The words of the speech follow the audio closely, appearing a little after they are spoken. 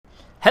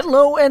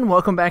Hello and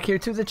welcome back here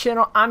to the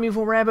channel. I'm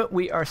EvlRabbit.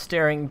 We are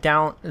staring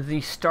down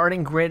the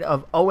starting grid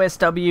of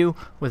OSW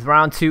with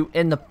round 2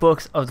 in the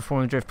books of the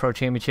Formula Drift Pro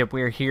Championship.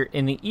 We are here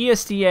in the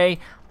ESDA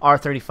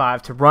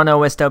R35 to run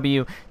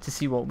OSW to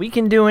see what we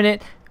can do in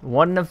it.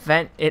 What an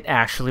event it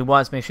actually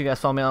was. Make sure you guys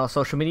follow me on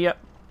social media,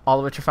 all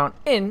of which are found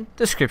in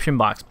the description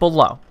box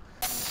below.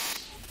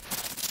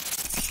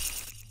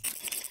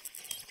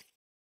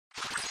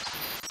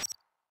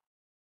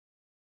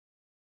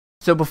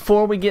 So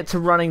before we get to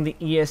running the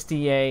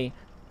ESDA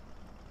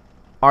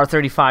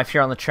R35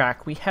 here on the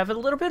track, we have a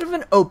little bit of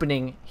an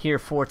opening here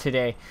for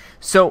today.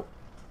 So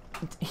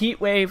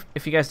HEATWAVE,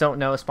 if you guys don't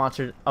know,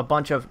 sponsored a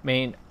bunch of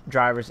main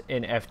drivers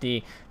in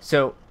FD.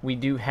 So we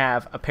do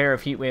have a pair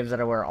of HEATWAVEs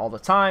that I wear all the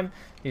time.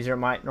 These are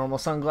my normal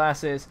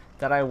sunglasses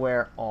that I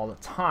wear all the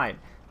time.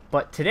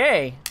 But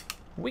today,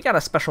 we got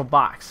a special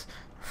box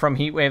from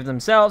HEATWAVE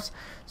themselves.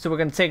 So we're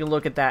going to take a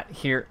look at that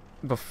here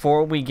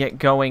before we get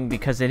going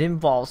because it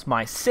involves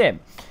my sim.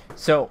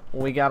 So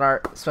we got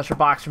our special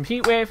box from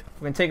HEATWAVE. We're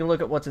going to take a look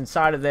at what's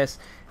inside of this,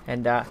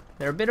 and they're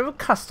a bit of a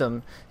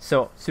custom,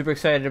 so super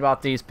excited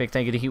about these. Big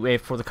thank you to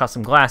HEATWAVE for the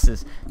custom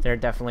glasses. They're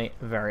definitely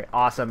very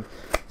awesome.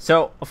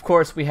 So of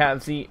course we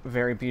have the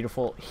very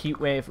beautiful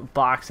HEATWAVE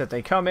box that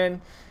they come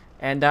in,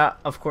 and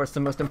of course the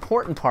most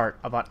important part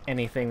about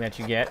anything that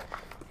you get,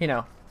 you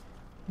know,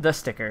 the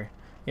sticker.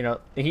 You know,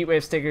 the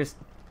HEATWAVE stickers,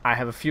 I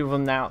have a few of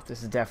them now.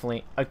 This is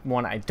definitely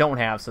one I don't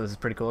have, so this is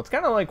pretty cool. It's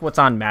kind of like what's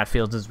on Matt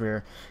Fields'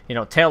 rear, you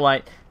know, tail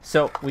light.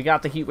 So we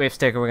got the HEATWAVE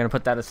sticker. We're going to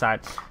put that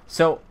aside.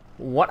 So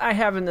what I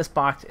have in this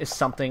box is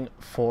something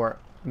for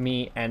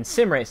me and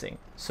sim racing.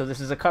 So this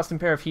is a custom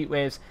pair of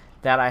HEATWAVEs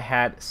that I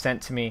had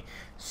sent to me.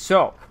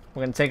 So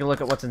we're going to take a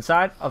look at what's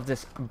inside of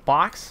this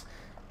box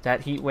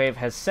that HEATWAVE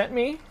has sent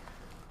me.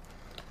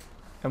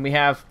 And we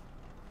have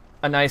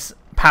a nice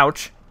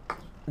pouch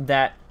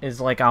that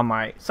is like on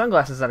my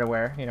sunglasses that I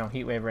wear, you know,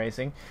 HEATWAVE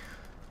racing.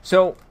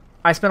 So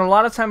I spend a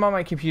lot of time on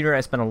my computer.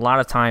 I spend a lot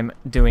of time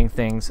doing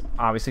things,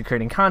 obviously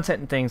creating content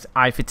and things.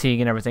 Eye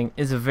fatigue and everything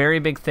is a very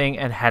big thing,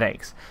 and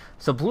headaches.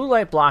 So blue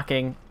light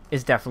blocking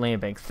is definitely a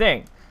big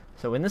thing.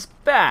 So in this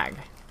bag,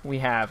 we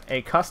have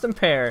a custom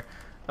pair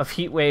of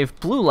HEATWAVE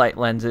blue light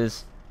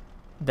lenses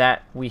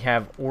that we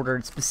have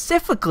ordered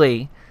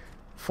specifically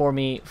for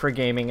me for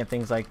gaming and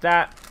things like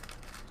that.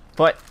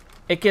 But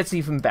it gets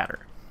even better.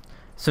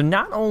 So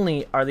not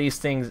only are these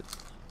things,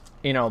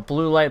 you know,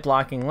 blue light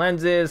blocking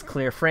lenses,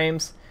 clear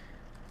frames,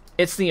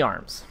 it's the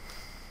arms.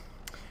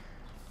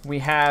 We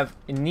have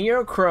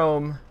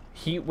neochrome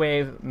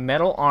HEATWAVE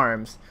metal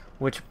arms,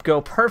 which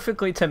go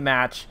perfectly to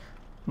match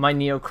my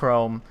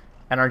neochrome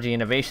NRG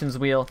Innovations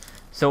wheel.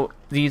 So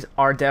these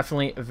are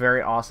definitely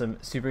very awesome.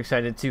 Super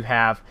excited to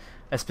have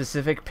a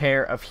specific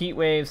pair of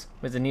HEATWAVEs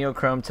with the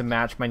neochrome to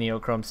match my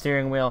neochrome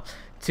steering wheel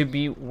to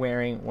be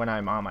wearing when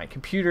I'm on my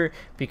computer,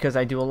 because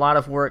I do a lot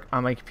of work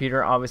on my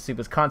computer, obviously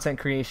with content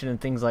creation and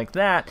things like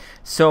that.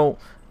 So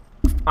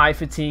eye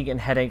fatigue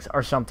and headaches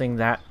are something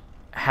that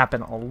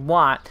happen a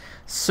lot.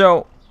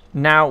 So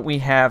now we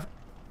have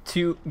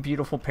two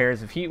beautiful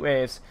pairs of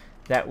HEATWAVEs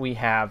that we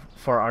have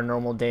for our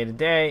normal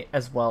day-to-day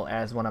as well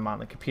as when I'm on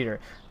the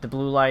computer. The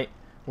blue light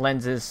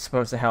lenses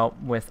supposed to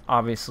help with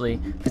obviously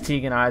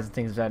fatigue and eyes and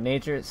things of that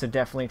nature, so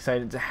definitely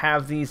excited to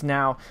have these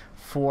now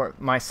for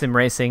my sim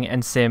racing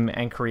and sim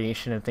and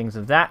creation and things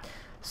of that.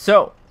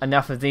 So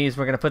enough of these.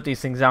 We're going to put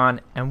these things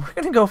on and we're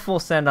going to go full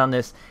send on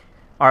this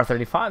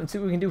R35 and see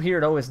what we can do here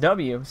at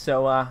OSW.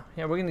 So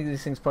yeah, we're going to get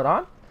these things put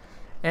on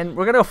and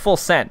we're going to go full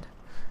send.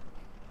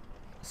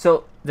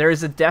 So there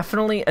is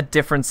definitely a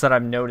difference that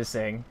I'm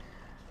noticing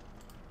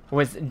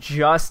with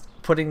just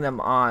putting them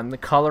on. The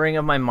coloring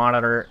of my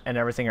monitor and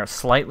everything are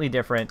slightly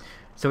different,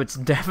 so it's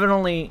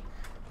definitely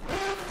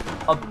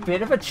a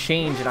bit of a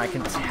change, and I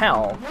can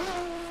tell.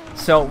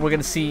 So we're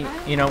gonna see,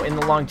 you know, in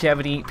the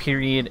longevity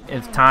period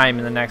of time,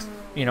 in the next,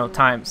 you know,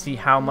 time, see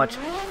how much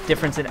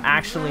difference it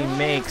actually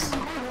makes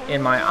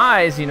in my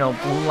eyes. You know,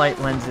 blue light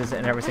lenses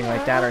and everything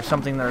like that are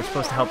something that are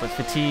supposed to help with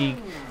fatigue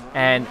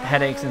and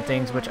headaches and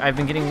things, which I've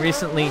been getting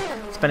recently,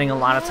 spending a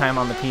lot of time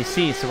on the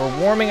PC. So we're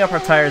warming up our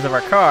tires of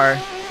our car,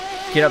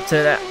 get up to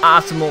that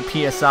optimal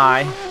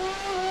PSI,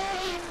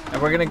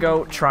 and we're gonna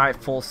go try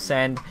full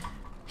send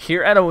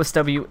here at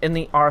OSW in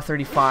the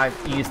R35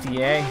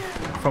 ESDA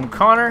from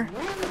Connor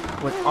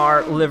with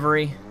our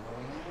livery.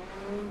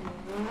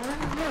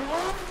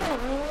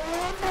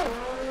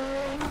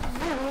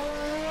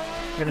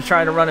 I'm gonna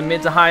try to run a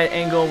mid to high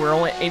angle. We're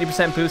only at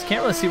 80% boost,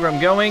 can't really see where I'm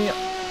going.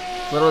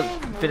 Little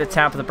bit of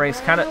tap of the brakes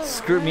kind of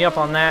screwed me up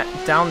on that.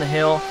 Down the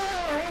hill,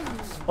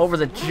 over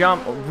the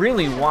jump,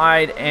 really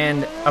wide,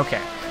 and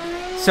okay.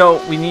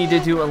 So we need to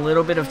do a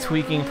little bit of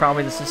tweaking,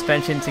 probably the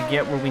suspension, to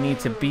get where we need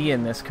to be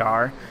in this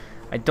car.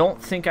 I don't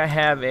think I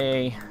have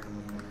a...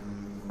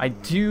 I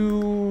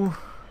do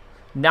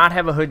not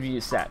have a hood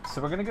view set.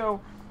 So we're going to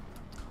go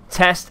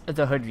test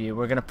the hood view.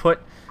 We're going to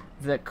put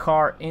the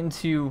car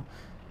into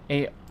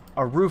a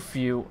roof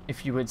view,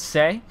 if you would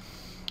say,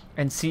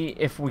 and see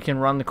if we can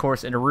run the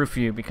course in a roof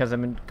view, because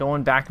I've been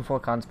going back and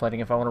forth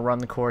contemplating if I want to run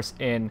the course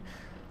in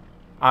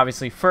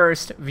obviously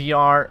first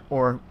VR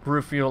or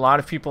roof view. A lot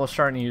of people are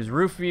starting to use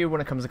roof view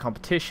when it comes to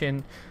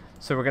competition,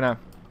 so we're gonna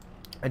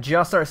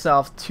adjust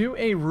ourselves to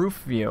a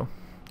roof view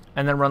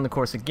and then run the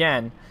course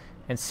again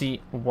and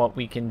see what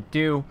we can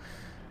do.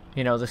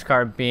 You know, this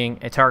car being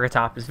a target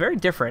top is very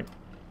different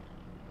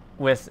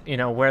with, you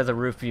know, where the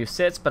roof view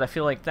sits, but I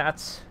feel like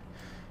that's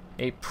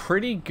a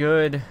pretty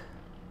good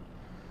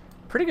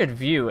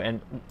view.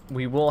 And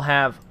we will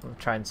have, I'll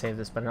try and save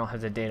this, but I don't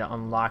have the data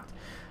unlocked.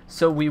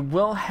 So we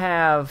will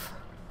have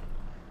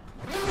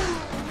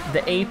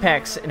the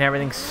apex and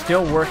everything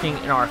still working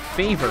in our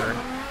favor,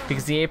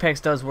 because the apex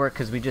does work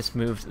because we just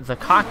moved the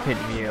cockpit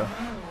view.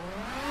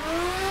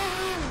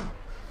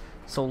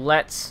 So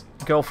let's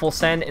go full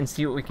send and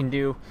see what we can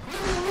do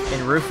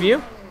in roof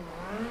view.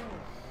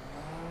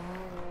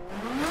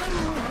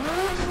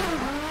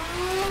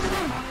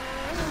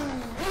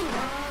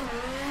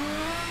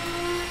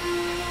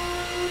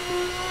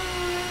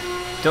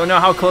 Don't know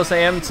how close I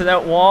am to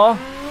that wall,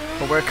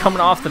 but we're coming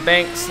off the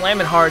bank,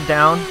 slamming hard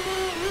down,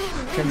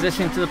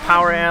 transitioning to the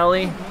power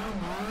alley. I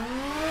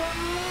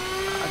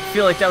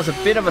feel like that was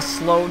a bit of a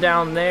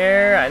slowdown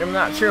there. I'm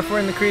not sure if we're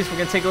in the crease. We're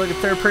going to take a look at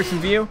third-person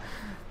view.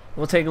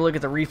 We'll take a look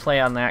at the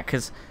replay on that,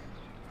 because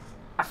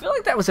I feel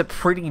like that was a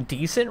pretty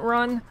decent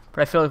run,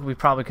 but I feel like we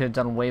probably could have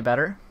done way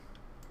better.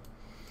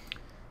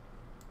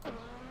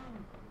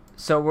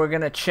 So we're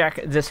going to check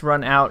this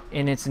run out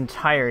in its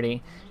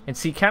entirety and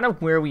see kind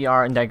of where we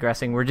are in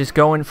digressing. We're just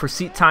going for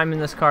seat time in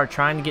this car,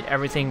 trying to get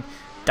everything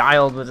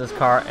dialed with this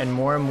car and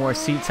more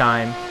seat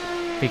time,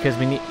 because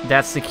we need,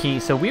 that's the key.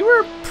 So we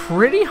were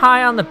pretty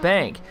high on the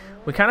bank.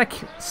 We kind of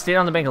stayed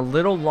on the bank a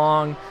little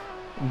long.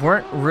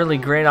 Weren't really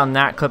great on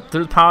that clip.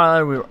 Through the power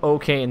alley, we were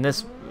okay. In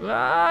this,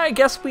 I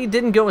guess we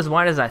didn't go as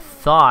wide as I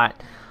thought.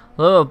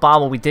 A little bit of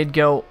bobble. We did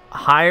go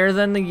higher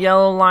than the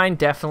yellow line,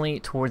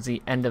 definitely towards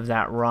the end of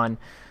that run.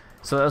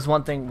 So that was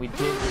one thing. We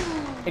did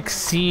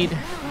exceed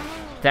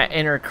that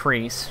inner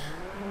crease.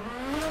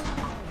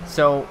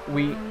 So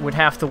we would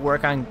have to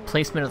work on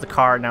placement of the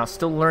car. Now,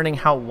 still learning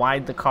how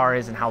wide the car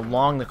is and how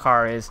long the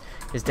car is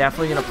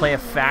definitely going to play a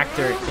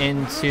factor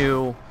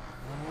into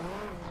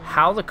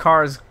how the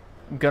car is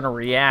going to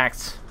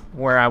react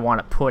where I want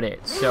to put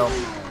it. So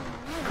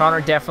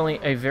Connor, definitely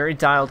a very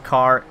dialed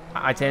car,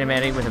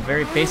 titanium with a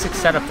very basic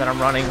setup that I'm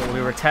running when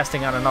we were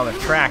testing on another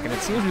track, and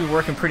it seems to be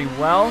working pretty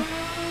well.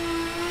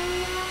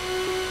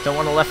 Don't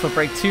want to left foot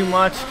brake too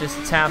much, just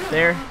a tap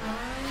there.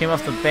 Came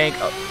off the bank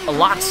a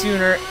lot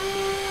sooner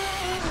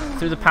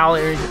through the power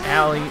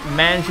alley,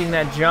 managing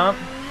that jump.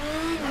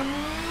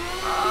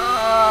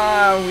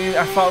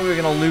 I thought we were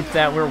going to loop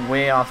that. We're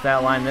way off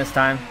that line this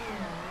time.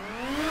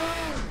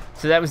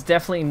 So that was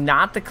definitely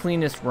not the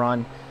cleanest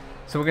run.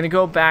 So we're going to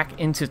go back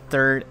into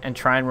third and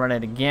try and run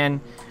it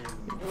again.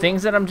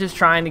 Things that I'm just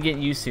trying to get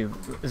used to.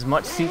 As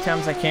much seat time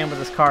as I can with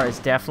this car is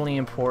definitely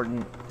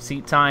important.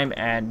 Seat time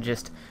and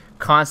just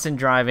constant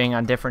driving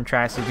on different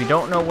tracks. If we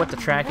don't know what the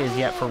track is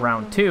yet for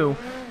round 2,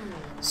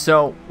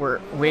 so we're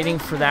waiting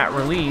for that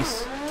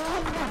release.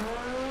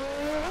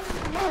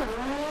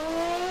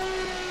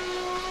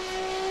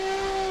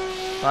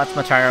 Well, that's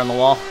much higher on the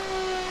wall.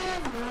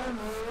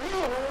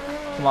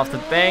 Come off the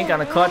bank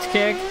on a clutch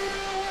kick.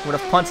 Would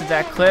have punted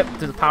that clip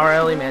through the power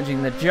alley,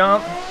 managing the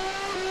jump.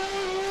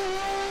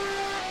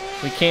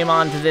 We came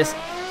onto this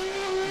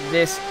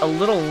a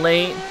little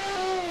late,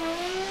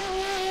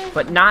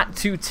 but not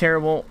too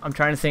terrible. I'm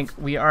trying to think.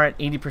 We are at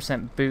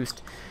 80%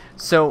 boost,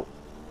 so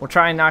we'll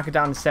try and knock it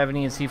down to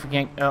 70 and see if we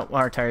can't. Oh,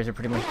 well, our tires are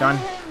pretty much done.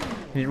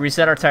 We need to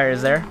reset our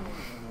tires there.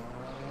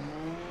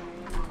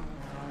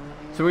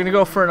 So we're gonna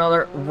go for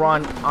another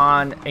run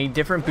on a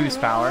different boost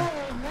power,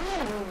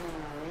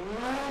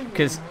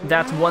 because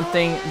that's one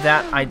thing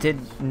that I did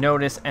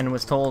notice and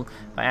was told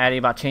by Addy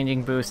about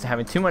changing boost to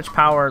having too much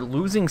power,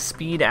 losing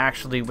speed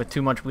actually with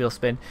too much wheel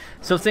spin.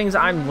 So things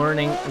I'm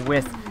learning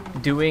with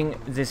doing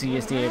this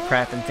ESDA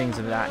prep and things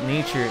of that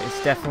nature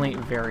is definitely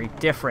very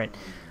different.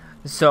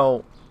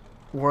 So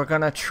we're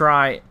gonna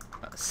try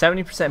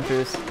 70%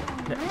 boost,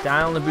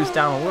 dial the boost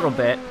down a little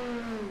bit.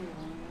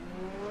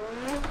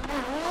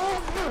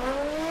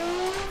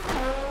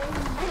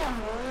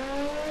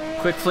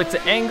 Quick flick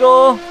to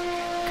angle.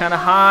 Kind of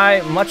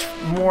high, much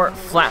more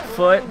flat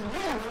foot.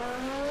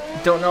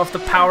 Don't know if the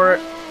power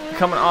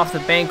coming off the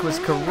bank was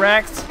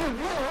correct.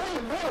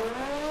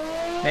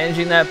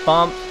 Managing that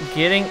bump,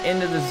 getting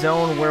into the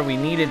zone where we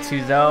needed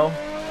to though.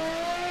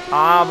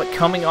 But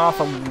coming off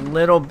a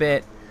little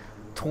bit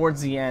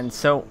towards the end.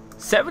 So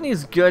 70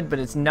 is good, but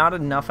it's not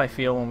enough, I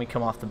feel, when we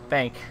come off the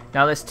bank.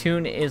 Now this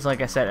tune is,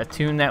 like I said, a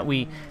tune that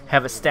we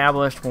have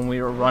established when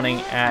we were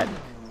running at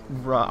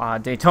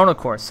Daytona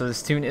course, so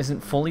this tune isn't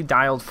fully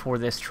dialed for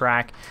this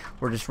track.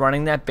 We're just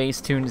running that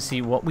base tune to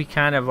see what we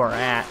kind of are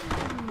at,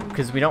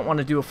 because we don't want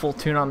to do a full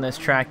tune on this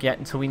track yet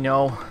until we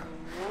know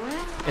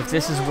if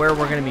this is where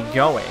we're going to be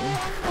going.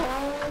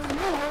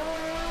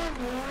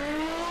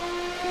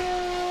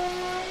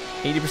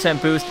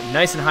 80% boost,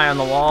 nice and high on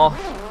the wall,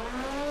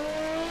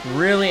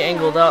 really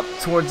angled up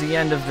towards the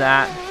end of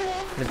that,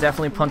 but it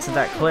definitely punted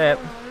that clip.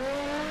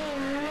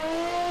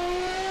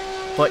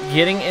 but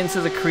getting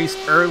into the crease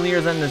earlier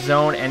than the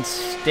zone and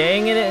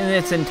staying in it in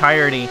its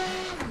entirety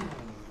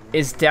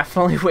is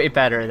definitely way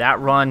better. That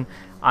run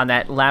on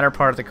that latter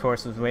part of the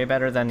course was way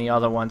better than the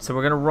other one. So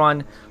we're going to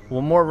run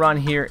one more run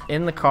here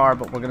in the car,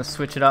 but we're going to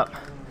switch it up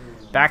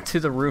back to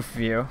the roof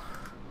view.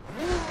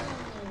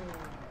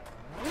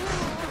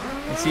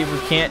 And see if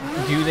we can't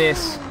do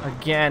this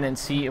again and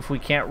see if we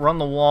can't run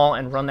the wall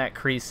and run that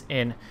crease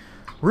in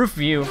roof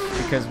view,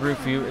 because roof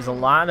view is a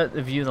lot of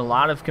the view that a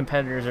lot of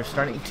competitors are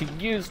starting to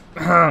use.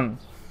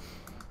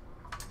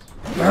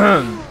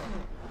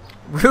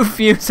 Roof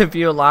view is a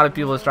view a lot of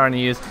people are starting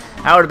to use.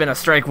 That would have been a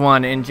strike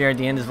one in Jared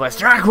DeAnda's West.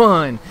 Strike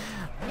one!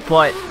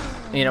 But,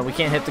 you know, we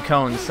can't hit the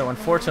cones, so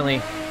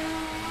unfortunately,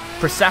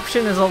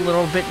 perception is a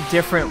little bit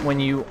different when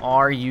you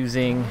are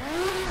using,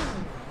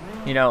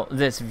 you know,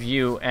 this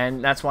view,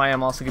 and that's why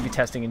I'm also going to be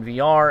testing in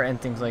VR and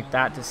things like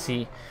that to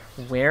see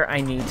where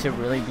I need to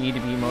really be to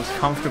be most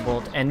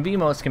comfortable and be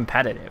most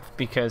competitive,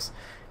 because,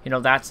 you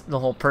know, that's the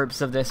whole purpose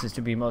of this, is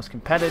to be most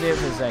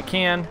competitive as I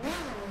can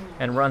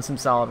and run some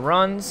solid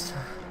runs.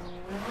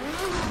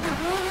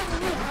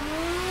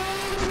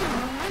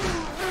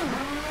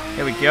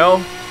 Here we go.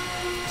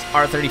 This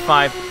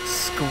R35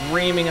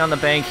 screaming on the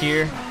bank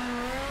here.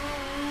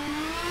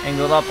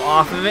 Angled up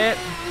off of it.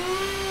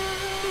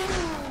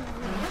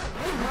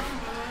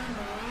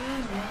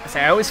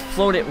 I always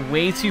float it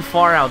way too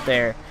far out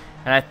there,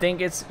 and I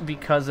think it's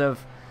because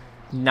of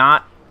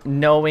not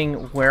knowing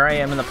where I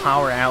am in the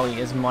power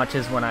alley as much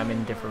as when I'm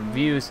in different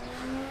views.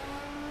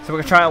 So we're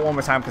going to try it one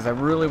more time, because I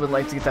really would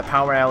like to get that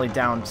power alley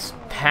down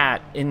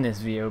pat in this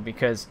view,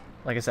 because,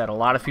 like I said, a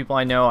lot of people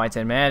I know,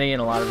 I10 Maddie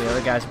and a lot of the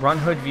other guys, run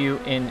hood view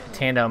in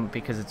tandem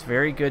because it's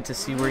very good to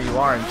see where you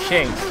are in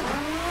chase.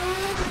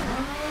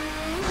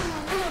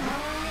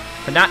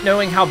 But not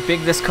knowing how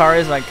big this car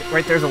is, like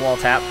right there's a wall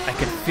tap, I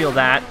could feel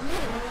that.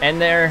 And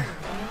there.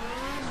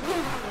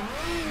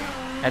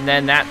 And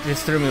then that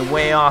just threw me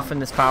way off in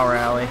this power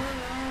alley.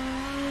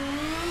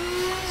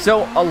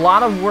 So a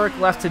lot of work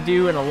left to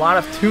do and a lot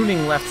of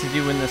tuning left to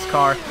do in this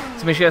car.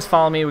 So make sure you guys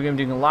follow me. We're going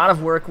to be doing a lot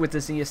of work with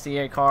this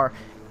ESDA car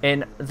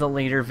in the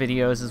later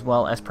videos, as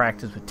well as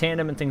practice with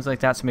tandem and things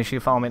like that. So make sure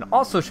you follow me on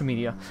all social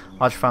media.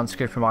 Watch your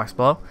description box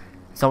below.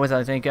 As always,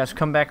 I thank you guys for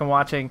coming back and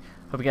watching.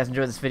 Hope you guys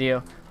enjoyed this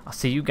video. I'll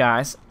see you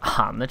guys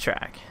on the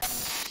track.